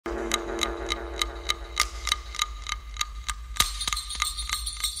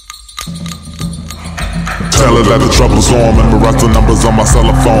let the troubles on. Memorize the numbers on my cell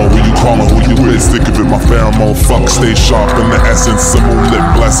phone. Who you calling, who you with? Stick of it, my pheromone. Fuck, stay sharp in the essence. Some moonlit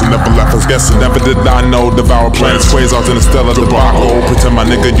blessing, never left us guessing. Never did I know, devour planets, quasars in a stellar debacle. Pretend my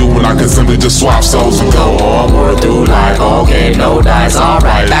nigga you and I can simply just swap souls and go on. Word through life, okay, no dice,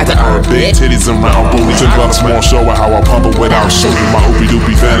 alright. Back to earth, big titties and round booties. And blood small show how I pump it without shooting. My hoopy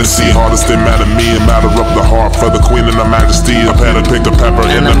doopy fantasy, hardest they mad at me and matter up the heart for the queen and her majesty. I had to pick the pepper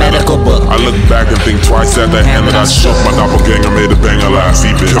in the medical book. I look back and think twice at the hand that I shook. My doppelganger made a banger last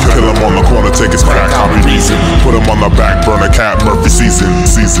evening. Kill him on the corner, take his crack, copy reason. Put him on the back burner, cat Murphy season.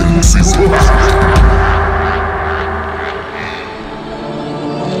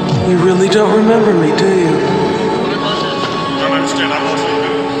 You really don't remember me, do you? I don't understand. I'm also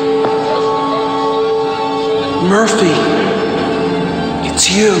Murphy, it's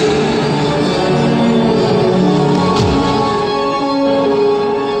you.